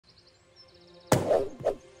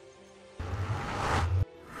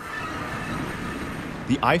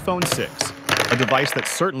The iPhone 6, a device that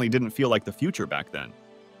certainly didn't feel like the future back then.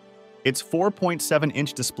 Its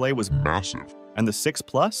 4.7-inch display was massive, and the 6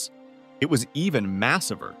 Plus? It was even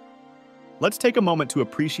massiver. Let's take a moment to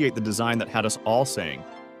appreciate the design that had us all saying,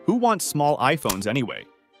 "Who wants small iPhones anyway?"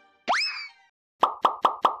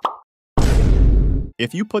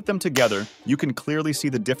 If you put them together, you can clearly see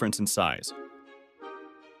the difference in size.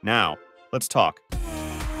 Now, let's talk.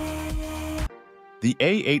 The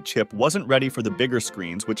A8 chip wasn't ready for the bigger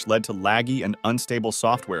screens, which led to laggy and unstable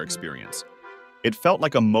software experience. It felt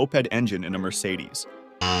like a moped engine in a Mercedes.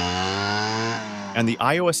 And the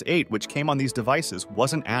iOS 8, which came on these devices,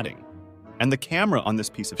 wasn't adding. And the camera on this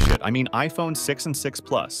piece of shit, I mean iPhone 6 and 6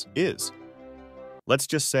 Plus, is. Let's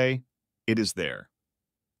just say, it is there.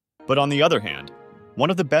 But on the other hand,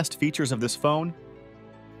 one of the best features of this phone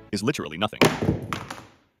is literally nothing.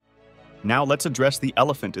 Now let's address the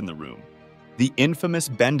elephant in the room, the infamous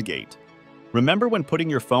bend gate. Remember when putting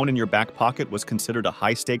your phone in your back pocket was considered a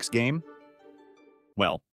high-stakes game?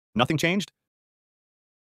 Well, nothing changed.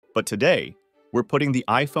 But today, we're putting the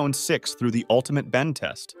iPhone 6 through the ultimate bend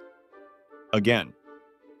test. Again.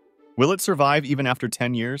 Will it survive even after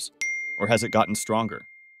 10 years? Or has it gotten stronger?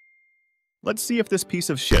 Let's see if this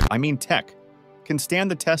piece of shit, I mean tech, can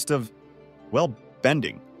stand the test of, well,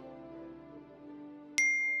 bending.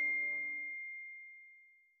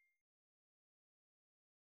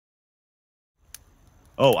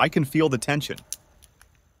 Oh, I can feel the tension.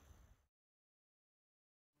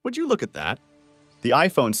 Would you look at that? The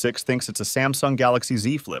iPhone 6 thinks it's a Samsung Galaxy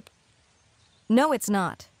Z Flip. No, it's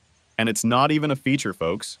not. And it's not even a feature,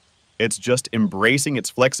 folks. It's just embracing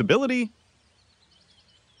its flexibility.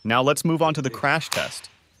 Now let's move on to the crash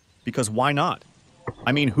test. Because why not?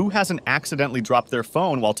 I mean, who hasn't accidentally dropped their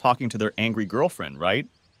phone while talking to their angry girlfriend, right?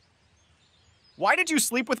 Why did you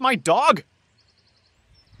sleep with my dog?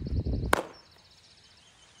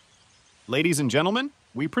 Ladies and gentlemen,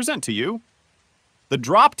 we present to you the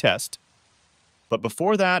drop test. But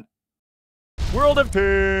before that, World of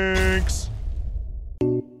Tanks!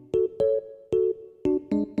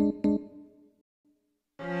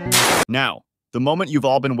 Now, the moment you've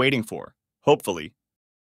all been waiting for, hopefully.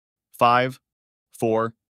 5,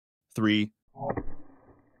 4, 3.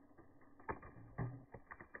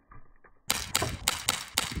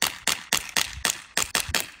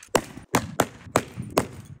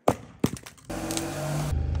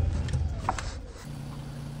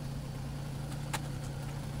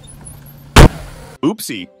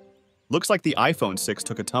 Oopsie! Looks like the iPhone 6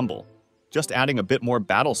 took a tumble, just adding a bit more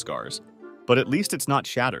battle scars, but at least it's not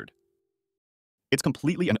shattered. It's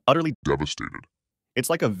completely and utterly devastated. It's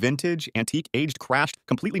like a vintage, antique, aged, crashed,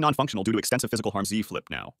 completely non-functional due to extensive physical harm Z Flip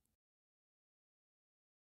now.